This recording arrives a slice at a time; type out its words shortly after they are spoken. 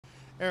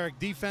Eric,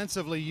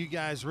 defensively, you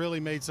guys really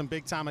made some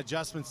big-time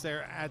adjustments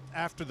there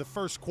after the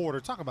first quarter.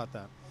 Talk about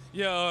that.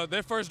 Yeah,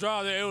 their first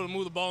drive, they were able to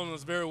move the ball on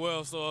us very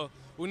well. So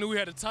we knew we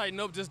had to tighten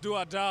up, just do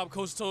our job.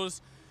 Coach told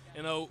us,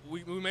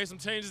 we made some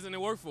changes and it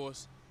worked for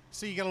us.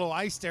 See, you got a little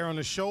ice there on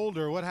the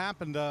shoulder. What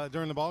happened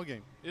during the ball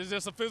game? It's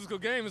just a physical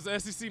game. It's an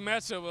SEC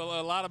matchup,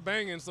 a lot of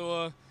banging.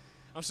 So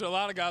I'm sure a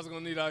lot of guys are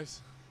going to need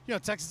ice. You know,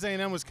 Texas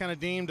A&M was kind of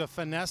deemed a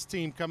finesse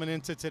team coming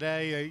into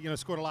today.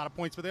 Scored a lot of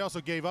points, but they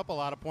also gave up a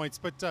lot of points.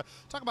 But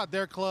talk about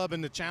their club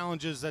and the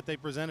challenges that they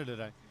presented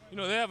today.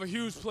 They have a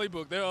huge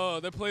playbook.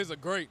 Their plays are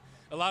great.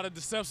 A lot of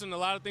deception, a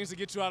lot of things to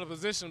get you out of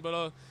position.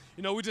 But,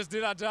 we just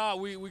did our job.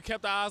 We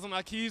kept our eyes on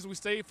our keys. We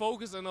stayed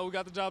focused, and we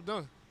got the job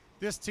done.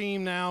 This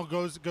team now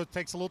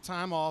takes a little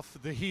time off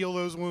to heal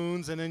those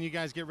wounds, and then you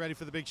guys get ready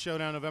for the big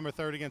showdown November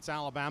 3rd against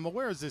Alabama.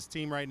 Where is this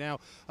team right now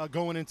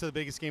going into the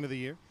biggest game of the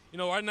year?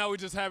 Right now we're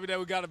just happy that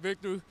we got a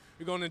victory.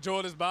 We're going to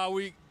enjoy this bye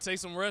week, take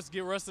some rest,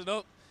 get rested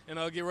up,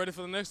 and get ready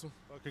for the next one.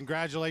 Well,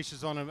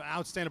 congratulations on an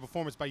outstanding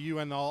performance by you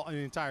and the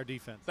entire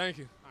defense. Thank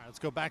you. All right, let's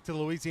go back to the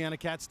Louisiana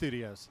Cat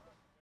Studios.